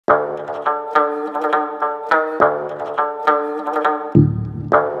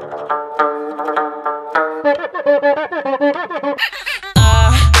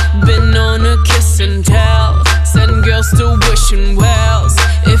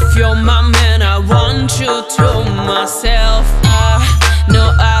to myself, I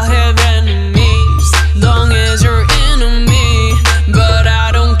know I'll have enemies, long as you're into me. But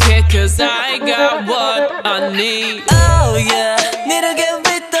I don't care, cause I got what I need. Oh yeah, need to get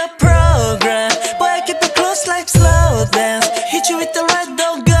with the program. Boy, I keep it close like slow dance. Hit you with the right,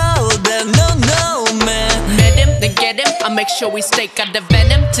 don't go there. No, no, man. Met him, then get him, I make sure we stake out the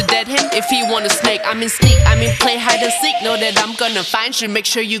venom to dead him. If he wanna snake, I mean sneak, I mean play hide and seek. Know that I'm gonna find you, make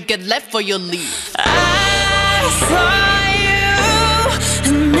sure you get left for your leave. I saw you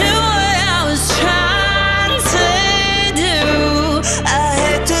and knew what I was trying to do. I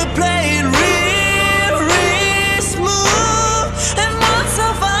had to play it real, real smooth. And once I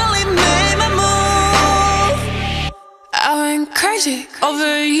finally made my move, I went crazy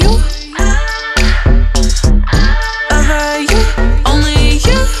over you. Over you, only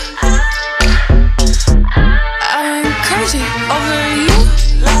you. I went crazy over you.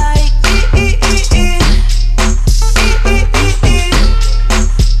 like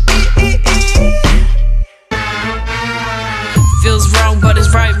Feels wrong, but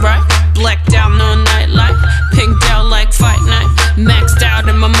it's right, right. Blacked out, no nightlight. Pinked out like fight night. Maxed out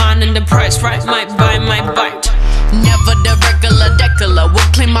in my mind and the price right. Might buy, might bite. Never the regular decular. Will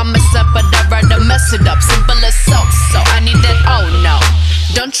clean my mess up, but I'd rather mess it up. Simple as so I need that, oh no.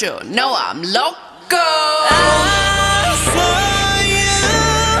 Don't you know I'm loco? I saw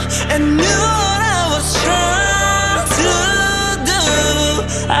you and knew what I was trying to do.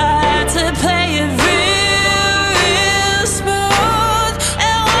 I had to play it real, real smooth.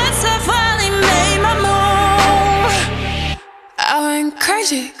 And once I finally made my move, I went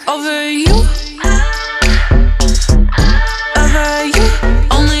crazy over you.